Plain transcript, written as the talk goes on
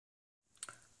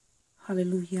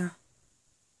Hallelujah.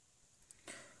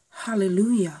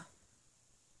 Hallelujah.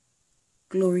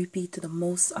 Glory be to the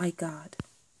Most High God.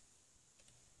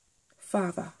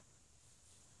 Father,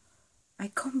 I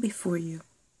come before you.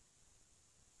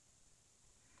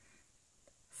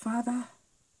 Father,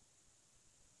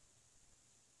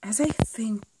 as I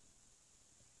think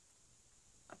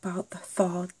about the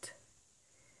thought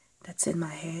that's in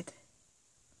my head,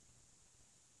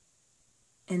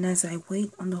 and as I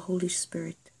wait on the Holy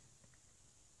Spirit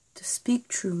to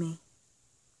speak through me,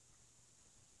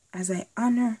 as I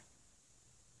honor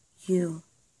you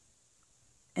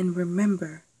and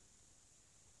remember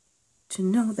to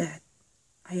know that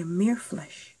I am mere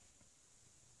flesh,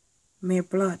 mere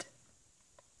blood,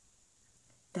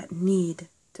 that need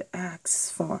to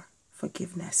ask for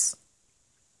forgiveness.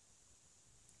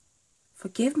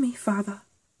 Forgive me, Father,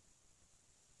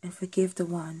 and forgive the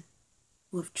one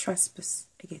who have trespassed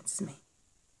against me.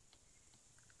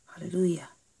 Hallelujah.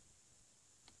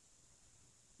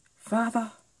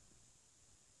 Father,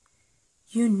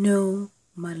 you know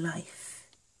my life.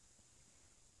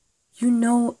 You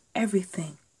know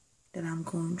everything that I'm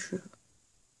going through.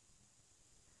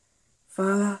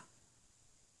 Father,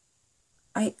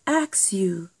 I ask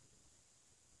you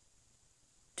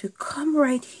to come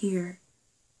right here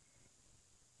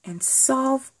and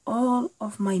solve all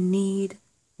of my need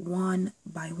one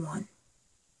by one.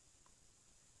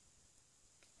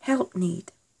 Health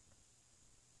need,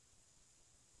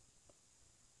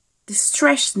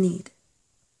 distress need,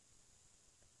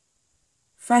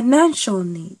 financial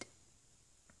need,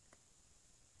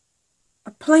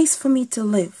 a place for me to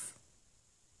live,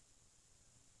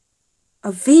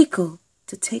 a vehicle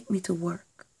to take me to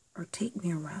work or take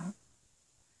me around,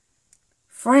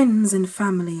 friends and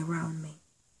family around me.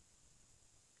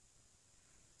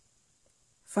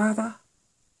 Father,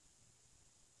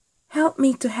 help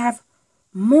me to have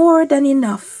more than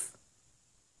enough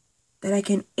that I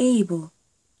can able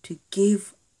to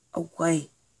give away.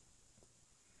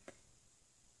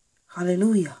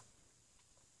 Hallelujah.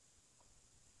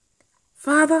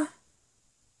 Father,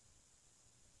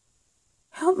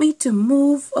 help me to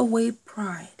move away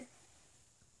pride.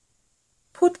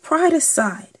 Put pride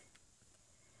aside.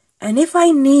 And if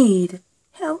I need,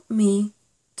 help me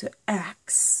to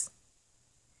ask.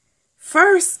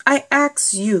 First, I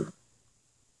ask you.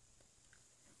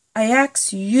 I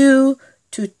ask you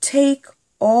to take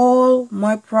all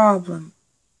my problem.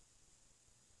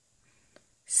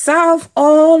 Solve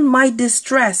all my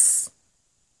distress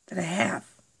that I have.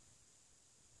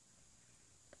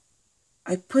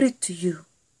 I put it to you.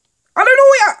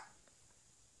 Hallelujah!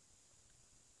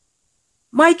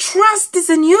 My trust is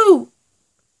in you.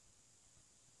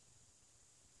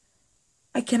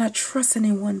 I cannot trust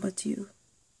anyone but you.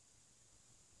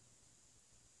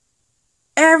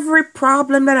 Every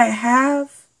problem that I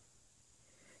have,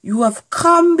 you have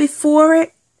come before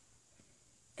it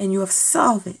and you have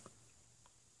solved it.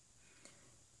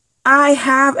 I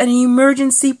have an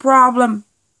emergency problem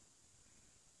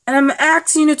and I'm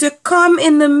asking you to come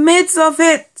in the midst of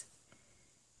it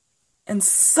and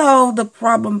solve the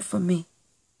problem for me.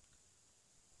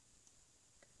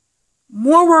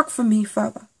 More work for me,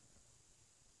 Father.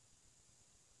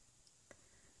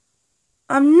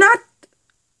 I'm not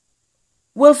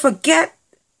will forget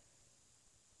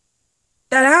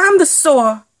that I'm the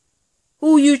sower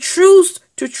who you choose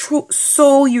to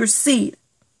sow your seed.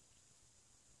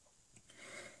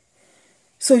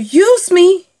 So use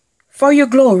me for your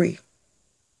glory.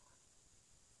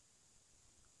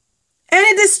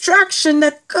 Any distraction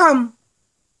that come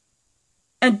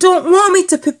and don't want me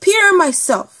to prepare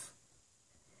myself,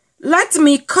 let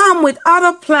me come with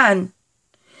other plan,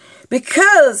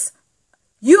 because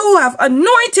you have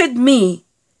anointed me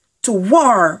to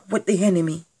war with the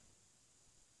enemy.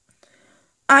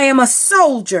 I am a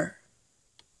soldier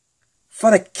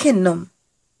for the kingdom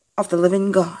of the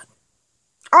living God.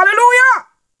 Hallelujah!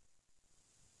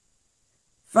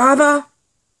 Father,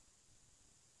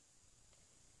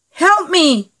 help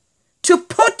me to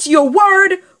put your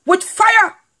word with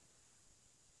fire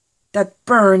that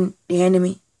burn the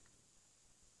enemy.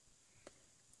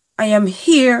 I am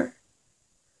here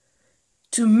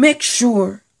to make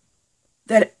sure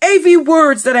that every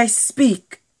words that I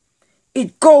speak,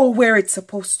 it go where it's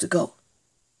supposed to go.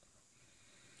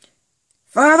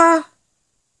 Father,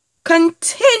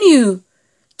 continue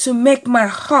to make my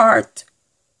heart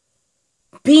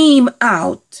beam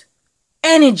out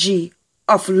energy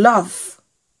of love.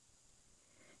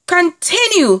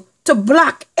 Continue to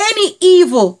block any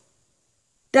evil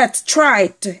that's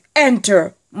tried to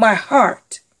enter my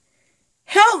heart.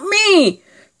 Help me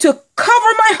to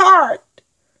cover my heart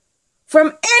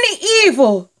from any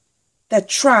evil that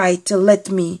try to let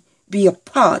me be a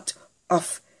part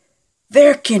of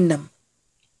their kingdom.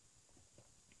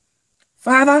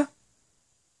 Father,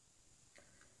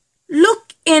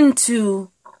 look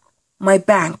into my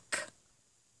bank.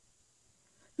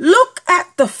 Look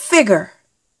at the figure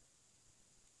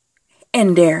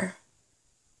in there.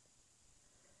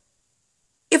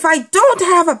 If I don't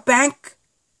have a bank,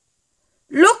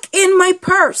 look in my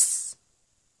purse.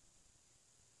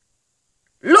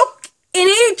 Look in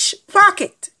each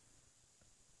pocket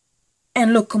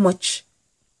and look how much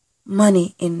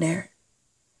money in there.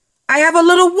 I have a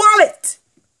little wallet.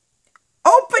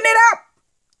 Open it up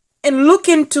and look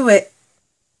into it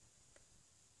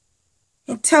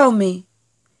and tell me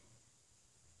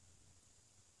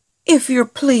if you're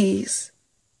pleased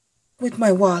with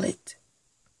my wallet.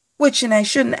 Which, and I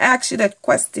shouldn't ask you that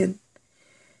question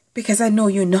because I know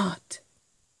you're not.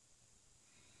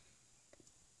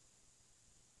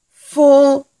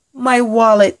 Full my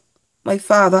wallet, my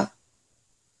Father.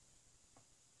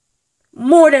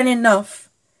 More than enough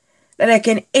that I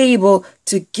can able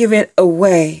to give it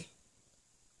away.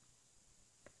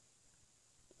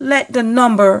 Let the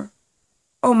number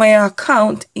of my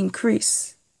account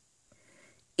increase.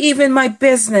 Even my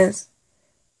business,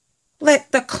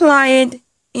 let the client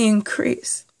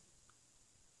increase.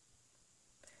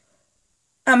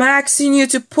 I'm asking you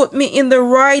to put me in the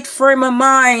right frame of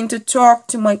mind to talk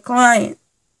to my client,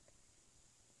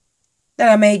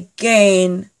 that I may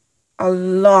gain a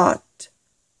lot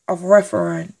of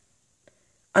reference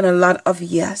and a lot of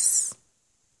yes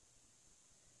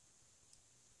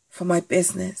for my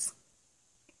business.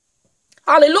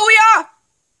 Hallelujah!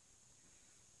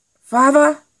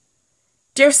 Father,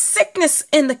 there's sickness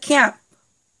in the camp.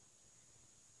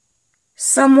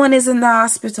 Someone is in the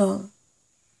hospital,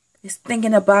 is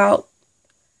thinking about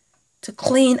to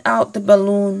clean out the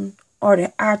balloon or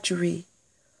the artery,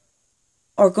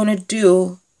 or going to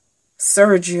do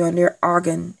surgery on their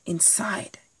organ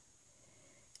inside.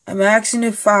 I'm asking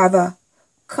you, Father,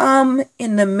 come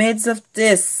in the midst of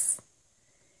this.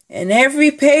 And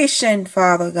every patient,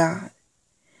 Father God,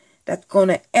 that's going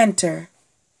to enter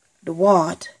the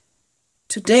ward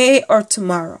today or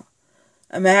tomorrow,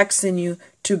 I'm asking you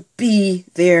to be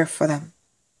there for them.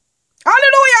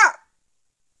 Hallelujah!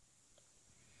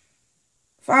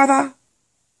 Father,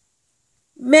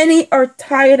 many are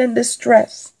tired and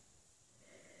distressed,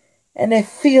 and they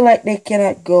feel like they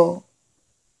cannot go.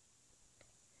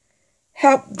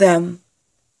 Help them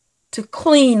to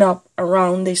clean up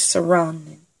around their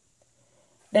surroundings,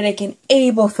 that they can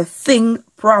able to think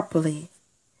properly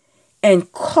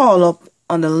and call up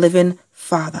on the living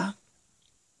Father.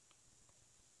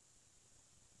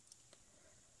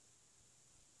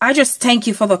 I just thank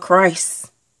you for the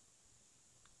Christ.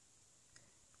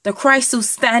 The Christ who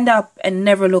stand up and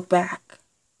never look back.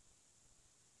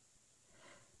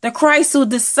 The Christ who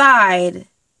decide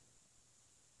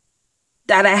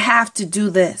that I have to do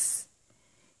this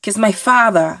because my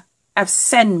Father have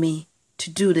sent me to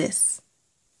do this.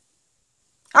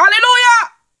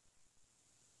 Hallelujah!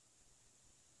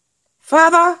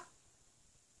 Father,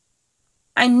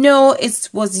 I know it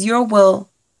was your will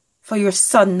for your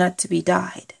son not to be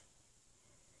died.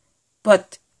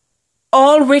 But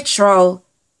all ritual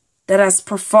that has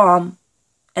performed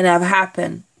and have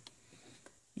happened,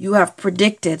 you have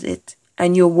predicted it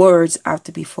and your words have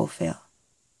to be fulfilled.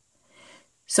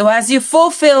 So as you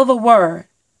fulfill the word,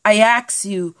 I ask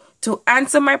you to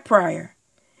answer my prayer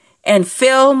and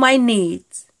fill my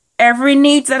needs. Every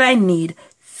need that I need,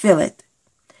 fill it.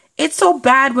 It's so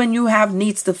bad when you have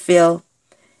needs to fill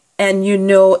and you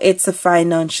know it's a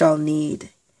financial need.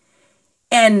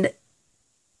 And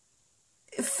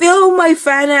fill my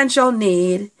financial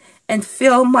need and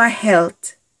fill my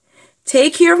health.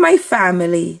 Take care of my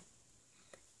family.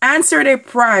 Answer their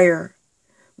prayer,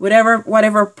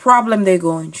 whatever problem they're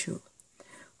going through.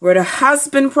 Whether a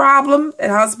husband problem, a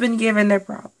husband giving their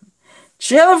problem.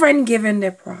 Children giving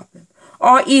their problem.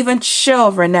 Or even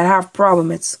children that have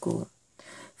problem at school.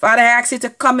 Father, I ask you to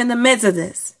come in the midst of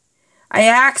this. I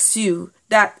ask you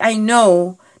that I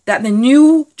know that the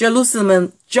new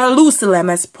Jerusalem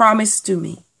has promised to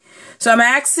me. So I'm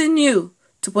asking you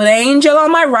to put an angel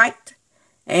on my right,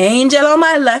 an angel on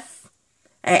my left,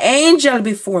 an angel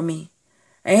before me,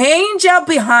 an angel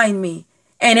behind me,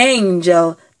 an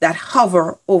angel that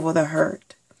hover over the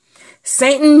herd.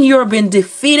 Satan, you've been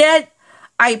defeated.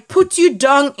 I put you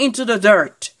down into the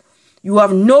dirt. You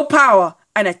have no power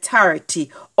and authority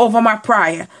over my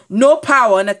prayer, no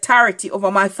power and authority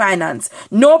over my finance,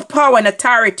 no power and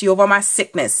authority over my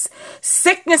sickness.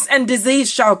 Sickness and disease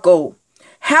shall go.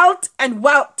 Health and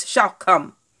wealth shall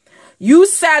come. You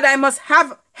said I must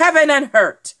have heaven and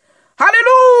earth.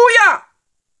 Hallelujah!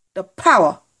 The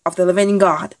power of the living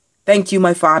God. Thank you,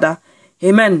 my Father.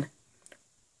 Amen.